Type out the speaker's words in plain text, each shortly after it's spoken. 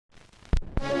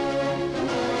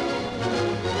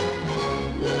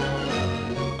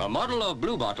model of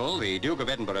Blue Bottle, the Duke of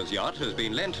Edinburgh's yacht, has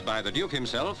been lent by the Duke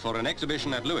himself for an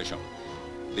exhibition at Lewisham.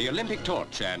 The Olympic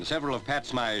torch and several of Pat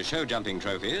Smythe's show jumping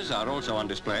trophies are also on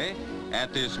display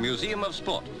at this Museum of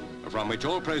Sport, from which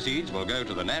all proceeds will go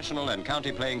to the National and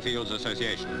County Playing Fields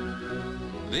Association.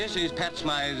 This is Pat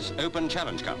Smythe's Open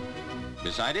Challenge Cup.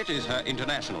 Beside it is her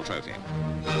international trophy.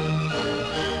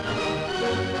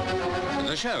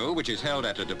 The show, which is held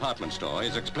at a department store,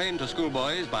 is explained to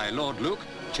schoolboys by Lord Luke,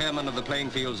 chairman of the Playing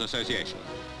Fields Association.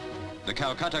 The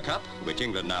Calcutta Cup, which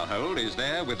England now hold, is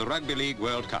there with the Rugby League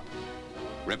World Cup.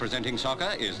 Representing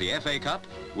soccer is the FA Cup,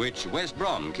 which West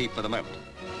Brom keep for the moment.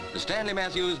 The Stanley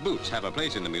Matthews boots have a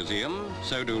place in the museum,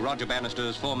 so do Roger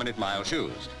Bannister's 4-minute mile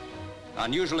shoes.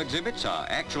 Unusual exhibits are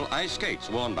actual ice skates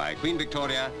worn by Queen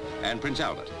Victoria and Prince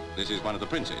Albert. This is one of the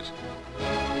princes.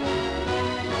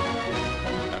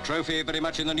 A trophy very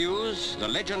much in the news, the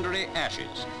legendary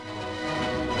Ashes.